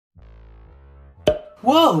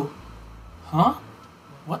Whoa! Huh?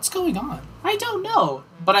 What's going on? I don't know,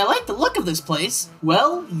 but I like the look of this place.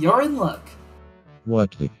 Well, you're in luck.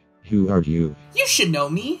 What the? Who are you? You should know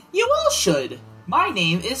me. You all should. My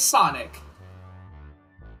name is Sonic.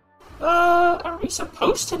 Are we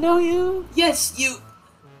supposed to know you? Yes,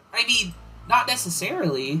 I mean, not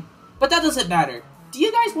necessarily. But that doesn't matter. Do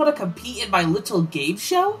you guys want to compete in my little game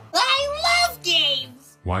show? I love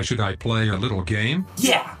games! Why should I play a little game?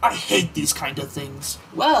 Yeah, I hate these kind of things.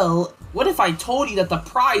 Well, what if I told you that the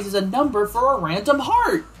prize is a number for a random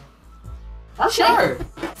heart? Okay. Sure.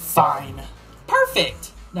 Fine.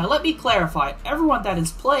 Perfect. Now let me clarify. Everyone that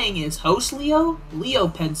is playing is Host Leo, Leo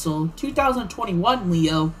Pencil, 2021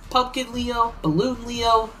 Leo, Pumpkin Leo, Balloon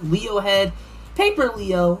Leo, Leo Head, Paper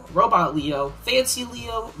Leo, Robot Leo, Fancy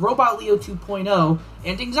Leo, Robot Leo 2.0,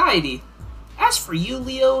 and Anxiety. As for you,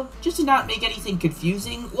 Leo, just to not make anything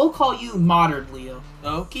confusing, we'll call you Modern Leo.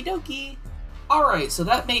 Okie dokie. Alright, so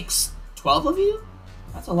that makes 12 of you?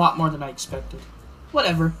 That's a lot more than I expected.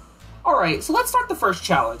 Whatever. Alright, so let's start the first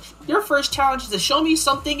challenge. Your first challenge is to show me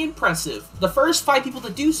something impressive. The first 5 people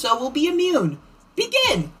to do so will be immune.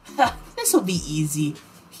 Begin! This'll be easy.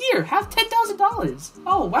 Here, have $10,000.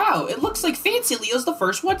 Oh wow, it looks like Fancy Leo's the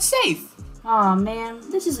first one safe. Aw man,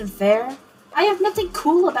 this isn't fair. I have nothing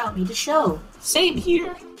cool about me to show. Same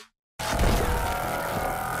here.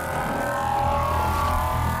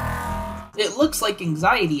 It looks like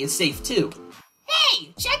Anxiety is safe too.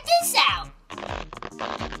 Hey, check this out!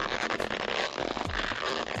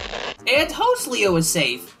 And Host Leo is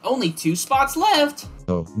safe. Only 2 spots left.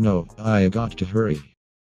 Oh no, I got to hurry.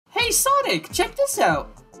 Hey Sonic, check this out.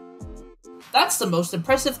 That's the most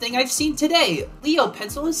impressive thing I've seen today. Leo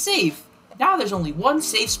Pencil is safe. Now there's only 1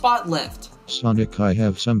 safe spot left. Sonic, I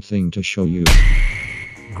have something to show you.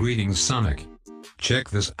 Greetings, Sonic. Check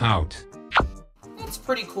this out. That's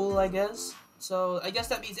pretty cool, I guess. So, I guess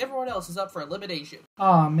that means everyone else is up for elimination.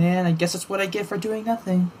 Aw man, I guess that's what I get for doing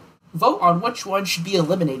nothing. Vote on which one should be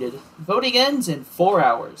eliminated. Voting ends in 4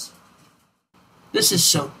 hours. This is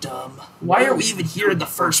so dumb. Why are we even here in the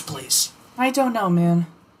first place? I don't know, man.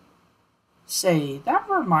 Say, that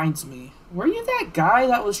reminds me. Were you that guy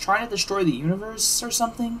that was trying to destroy the universe or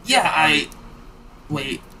something? Yeah,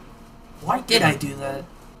 Wait. Why did I do that?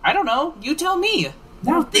 I don't know. You tell me.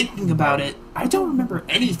 Now thinking about it, I don't remember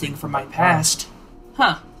anything from my past.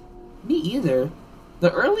 Huh. Me either.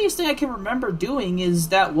 The earliest thing I can remember doing is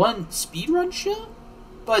that one speedrun show?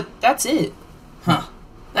 But that's it. Huh.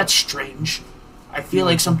 That's strange. I feel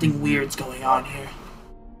like something weird's going on here.